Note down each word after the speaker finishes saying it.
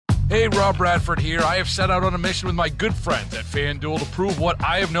Hey, Rob Bradford here. I have set out on a mission with my good friends at FanDuel to prove what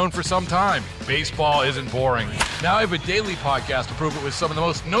I have known for some time. Baseball isn't boring. Now I have a daily podcast to prove it with some of the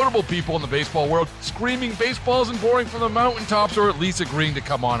most notable people in the baseball world, screaming baseball isn't boring from the mountaintops, or at least agreeing to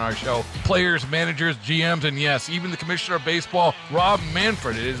come on our show. Players, managers, GMs, and yes, even the commissioner of baseball, Rob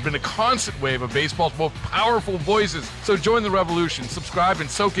Manfred. It has been a constant wave of baseball's most powerful voices. So join the revolution. Subscribe and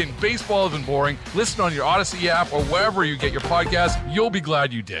soak in Baseball Isn't Boring. Listen on your Odyssey app or wherever you get your podcasts. You'll be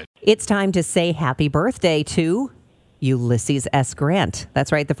glad you did. It's time to say happy birthday to Ulysses S. Grant.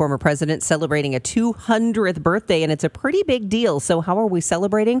 That's right, the former president celebrating a 200th birthday, and it's a pretty big deal. So how are we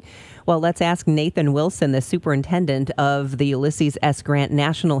celebrating? Well, let's ask Nathan Wilson, the superintendent of the Ulysses S. Grant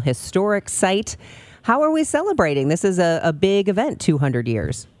National Historic Site. How are we celebrating? This is a big event, 200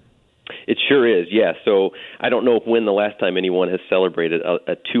 years. It sure is, yeah. So I don't know when the last time anyone has celebrated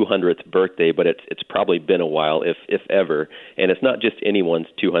a 200th birthday, but it's probably been a while, if ever. And it's not just anyone's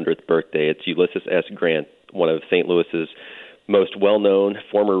 200th birthday. It's Ulysses S. Grant, one of St. Louis's most well-known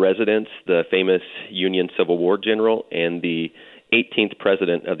former residents, the famous Union Civil War general, and the 18th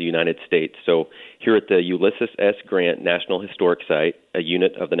President of the United States. So here at the Ulysses S. Grant National Historic Site, a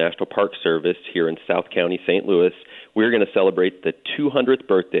unit of the National Park Service here in South County, St. Louis, we're going to celebrate the 200th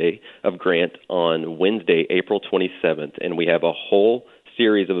birthday of Grant on Wednesday, April 27th, and we have a whole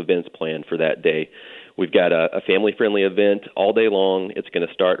series of events planned for that day. We've got a family-friendly event all day long. It's going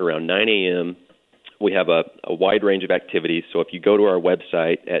to start around 9 a.m. We have a wide range of activities, so if you go to our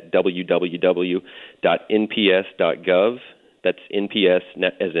website at www.nps.gov, that's NPS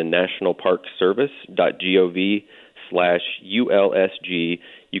as in National Park Service.gov/ULSG.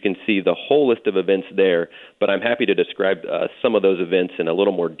 You can see the whole list of events there, but I'm happy to describe some of those events in a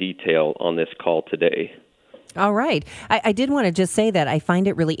little more detail on this call today. All right. I did want to just say that I find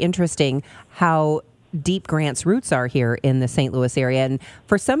it really interesting how deep Grant's roots are here in the St. Louis area. And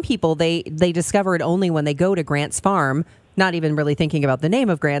for some people, they discover it only when they go to Grant's farm, not even really thinking about the name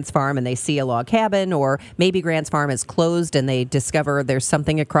of Grant's farm, and they see a log cabin, or maybe Grant's farm is closed and they discover there's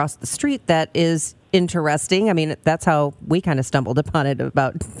something across the street that is interesting. I mean, that's how we kind of stumbled upon it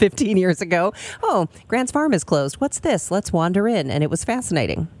about 15 years ago. Oh, Grant's farm is closed. What's this? Let's wander in. And it was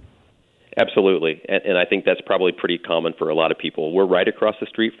fascinating. Absolutely. And I think that's probably pretty common for a lot of people. We're right across the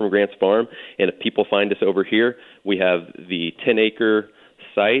street from Grant's farm. And if people find us over here, we have the 10-acre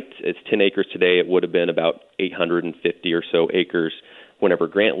site. It's 10 acres today. It would have been about 850 or so acres whenever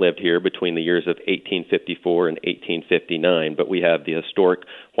Grant lived here between the years of 1854 and 1859. But we have the historic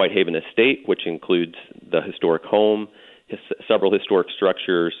Whitehaven Estate, which includes the historic home, several historic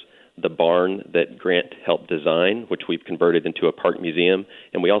structures, the barn that Grant helped design, which we've converted into a park museum,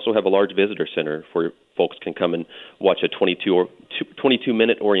 and we also have a large visitor center where folks can come and watch a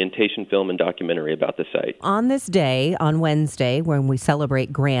 22-minute orientation film and documentary about the site. On this day, on Wednesday, when we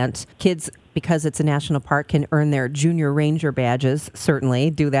celebrate Grant, kids, because it's a national park, can earn their Junior Ranger badges, certainly,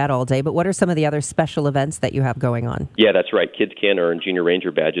 do that all day. But what are some of the other special events that you have going on? Yeah, that's right. Kids can earn Junior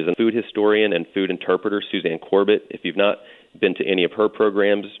Ranger badges. And food historian and food interpreter Suzanne Corbett, if you've not been to any of her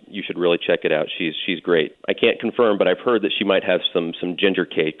programs, you should really check it out. She's great. I can't confirm, but I've heard that she might have some ginger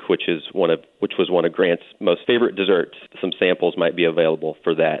cake, which was one of Grant's most favorite desserts. Some samples might be available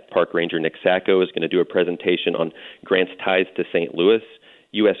for that. Park Ranger Nick Sacco is going to do a presentation on Grant's ties to St. Louis.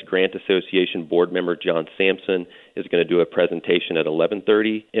 U.S. Grant Association board member John Sampson is going to do a presentation at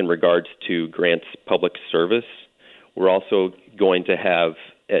 11:30 in regards to Grant's public service. We're also going to have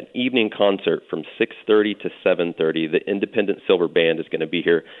an evening concert from 6:30 to 7:30. The Independent Silver Band is going to be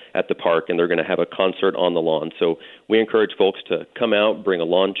here at the park, and they're going to have a concert on the lawn. So we encourage folks to come out, bring a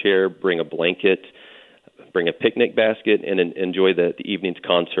lawn chair, bring a blanket, bring a picnic basket, and enjoy the evening's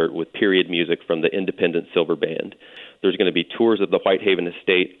concert with period music from the Independent Silver Band. There's going to be tours of the Whitehaven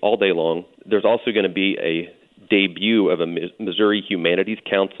Estate all day long. There's also going to be a debut of a Missouri Humanities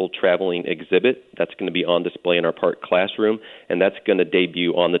Council traveling exhibit. That's going to be on display in our park classroom, and that's going to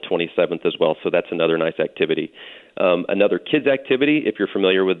debut on the 27th as well, so that's another nice activity. Another kids activity, if you're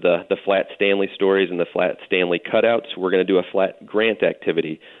familiar with the Flat Stanley stories and the Flat Stanley cutouts, we're going to do a Flat Grant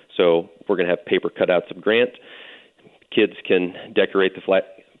activity. So we're going to have paper cutouts of Grant. Kids can decorate the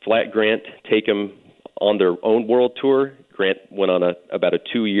Flat Grant, take them on their own world tour. Grant went on about a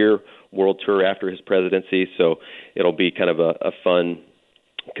 2-year world tour after his presidency, so it'll be kind of a fun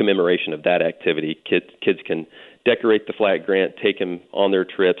commemoration of that activity. Kids can decorate the Flat Grant, take him on their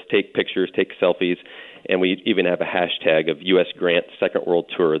trips, take pictures, take selfies, and we even have a hashtag of U.S. Grant Second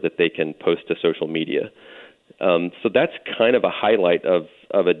World Tour that they can post to social media. So that's kind of a highlight of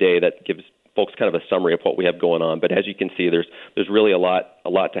a day that gives folks kind of a summary of what we have going on. But as you can see, there's really a lot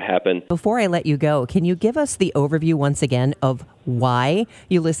to happen. Before I let you go, can you give us the overview once again of why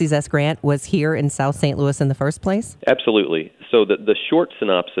Ulysses S. Grant was here in South St. Louis in the first place? Absolutely. So the short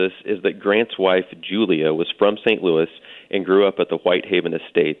synopsis is that Grant's wife, Julia, was from St. Louis and grew up at the Whitehaven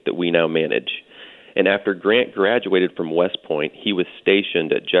estate that we now manage. And after Grant graduated from West Point, he was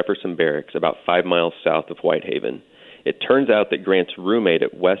stationed at Jefferson Barracks, about 5 miles south of Whitehaven. It turns out that Grant's roommate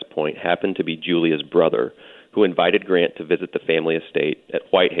at West Point happened to be Julia's brother, who invited Grant to visit the family estate at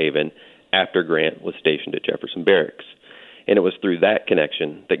Whitehaven after Grant was stationed at Jefferson Barracks. And it was through that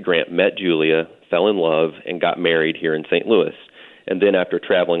connection that Grant met Julia, fell in love, and got married here in St. Louis. And then after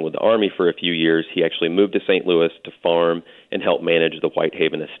traveling with the Army for a few years, he actually moved to St. Louis to farm and help manage the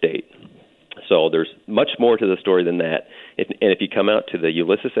Whitehaven estate. So there's much more to the story than that. And if you come out to the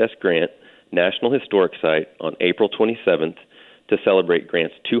Ulysses S. Grant National Historic Site on April 27th to celebrate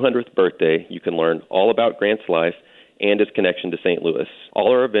Grant's 200th birthday, you can learn all about Grant's life and his connection to St. Louis.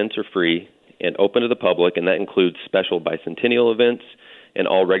 All our events are free and open to the public, and that includes special bicentennial events and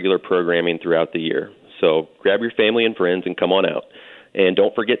all regular programming throughout the year. So grab your family and friends and come on out. And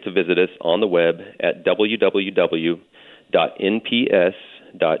don't forget to visit us on the web at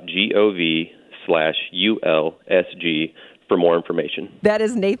www.nps.gov/ULSG for more information. That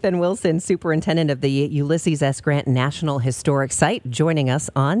is Nathan Wilson, Superintendent of the Ulysses S. Grant National Historic Site, joining us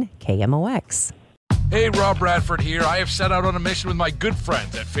on KMOX. Hey, Rob Bradford here. I have set out on a mission with my good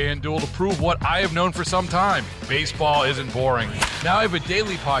friends at FanDuel to prove what I have known for some time. Baseball isn't boring. Now I have a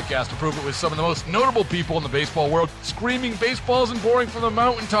daily podcast to prove it with some of the most notable people in the baseball world, screaming baseball isn't boring from the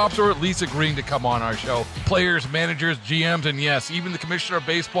mountaintops, or at least agreeing to come on our show. Players, managers, GMs, and yes, even the Commissioner of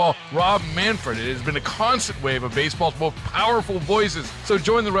Baseball, Rob Manfred. It has been a constant wave of baseball's most powerful voices. So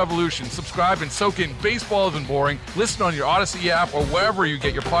join the revolution. Subscribe and soak in Baseball Isn't Boring. Listen on your Odyssey app or wherever you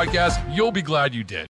get your podcasts. You'll be glad you did.